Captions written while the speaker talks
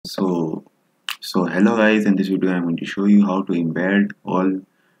So, hello guys, in this video I'm going to show you how to embed all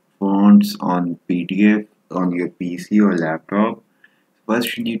fonts on PDF on your PC or laptop.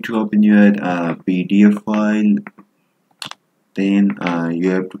 First you need to open your PDF file, then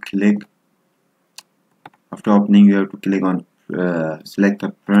you have to click, after opening you have to click on select the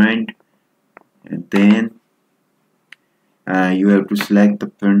print, and then you have to select the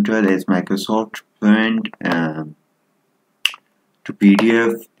printer as Microsoft Print to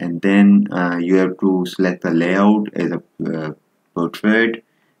PDF, and then you have to select the layout as a portrait.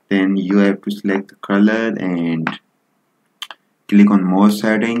 Then you have to select the color and click on more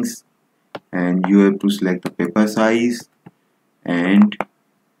settings, and you have to select the paper size, and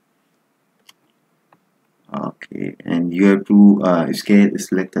you have to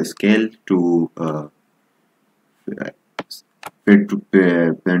select the scale to fit to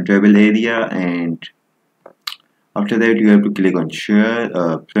printable area, and after that you have to click on share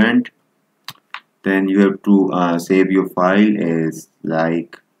print. Then you have to save your file as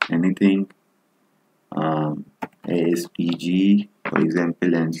like anything, ASPG for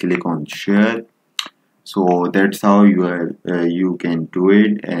example, and click on share. So that's how you can do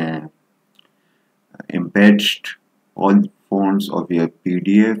it, embed all fonts of your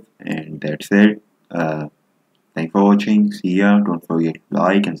PDF, and that's it. Thanks for watching. See ya. Don't forget to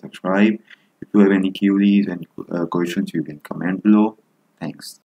like and subscribe. If you have any queries and questions, you can comment below. Thanks.